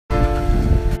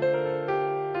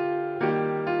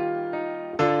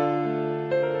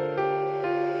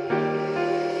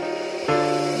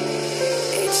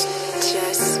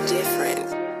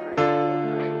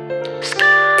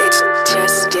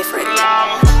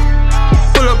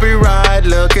up, we ride,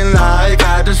 looking like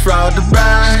I just robbed the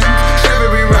bank. Chevy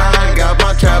we ride, got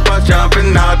my trap out,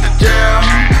 jumping out the jail.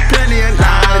 Plenty of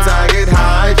nights I get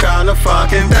high, tryna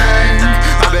fucking think.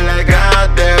 I be like,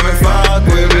 God damn it, fuck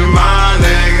with me, my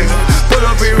nigga. Pull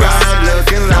up, we ride,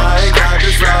 looking like I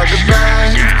just robbed the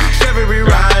bank. Chevy we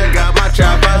ride, got my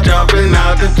trap out, jumping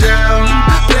out the jail.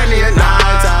 Plenty of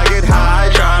nights I get high,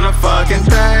 tryna fucking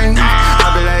think.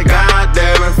 I be like, God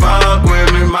damn it, fuck with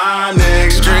me, my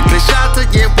nigga. Strictly shot to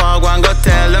get walk, one go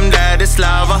tell them that it's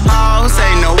lava house.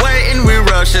 Ain't no waiting, we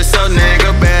rush it, so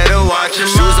nigga better watch your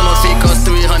shoes on my feet cost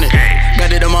 300.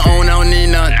 Got it on my own, I don't need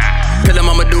none. Tell them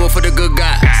I'ma do it for the good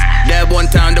guys. That one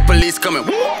time the police coming.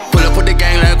 Pull up with the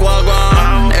gang like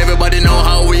Wagwan. Everybody know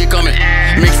how we coming.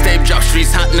 Mixtape drop,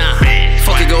 streets hot now.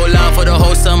 Fuck it, go loud for the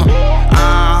whole summer.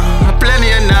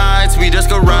 Plenty of nights we just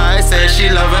go ride. Say she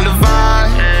loving the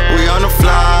vibe. We on the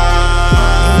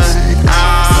fly.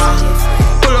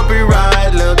 Pull up, we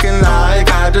ride, looking like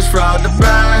I just robbed the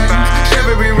bank.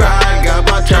 Chevy we ride, got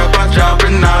my trap out,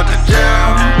 jumping out the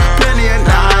jail. Plenty of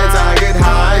nights I get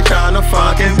high, tryna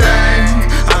fucking think.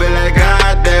 I be like,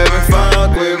 God damn it,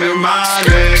 fuck with me, my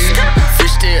nigga.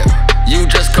 Fish there, you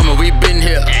just coming, we been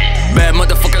here. Bad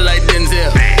motherfucker like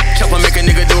Denzel. Chopper make a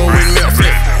nigga do a windmill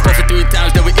flip. Puff it 3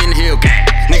 times, then we in here.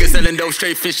 Nigga selling dope,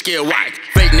 straight fish scale, white.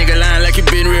 Fake nigga lying like he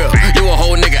been real. You a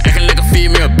whole nigga acting like a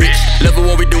female bitch. Love it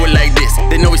when we do it like this.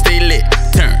 They know we stay lit.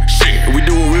 Turn shit, we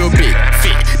do it real big.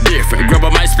 Fit different, grab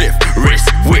up my spliff. Wrist,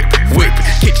 whip, whip.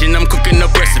 Kitchen, I'm cooking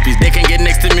up recipes. They can't get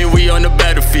next to me, we on the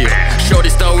battlefield. Shorty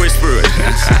start whispering.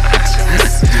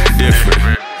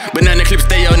 Different. Banana clips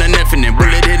stay on the infinite.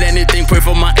 Bullet hit anything, pray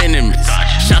for my enemies.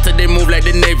 Shout till they move like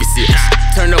the Navy SEALs.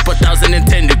 Turn up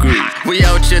 1010 degrees. We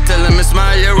out here tell them it's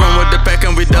my year. Run with the pack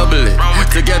and we double it.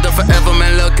 Together forever,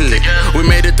 man, luckily. We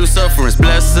made it through sufferance,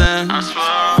 blessing.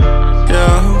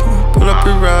 Yeah, pull up,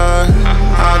 we ride.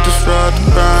 I just robbed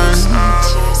the bank.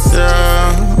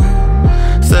 Yeah,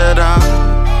 said I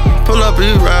pull up,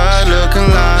 we ride, looking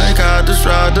like I just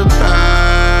robbed the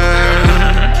bank.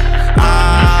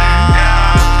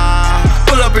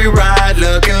 Pull up, we ride,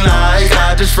 looking like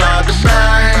I just robbed the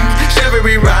bank. Chevy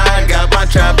we ride, got my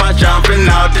trap out, jumping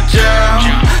out the jail.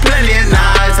 Plenty of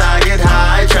nights I get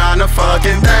high, tryna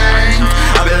fucking think.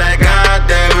 I be like,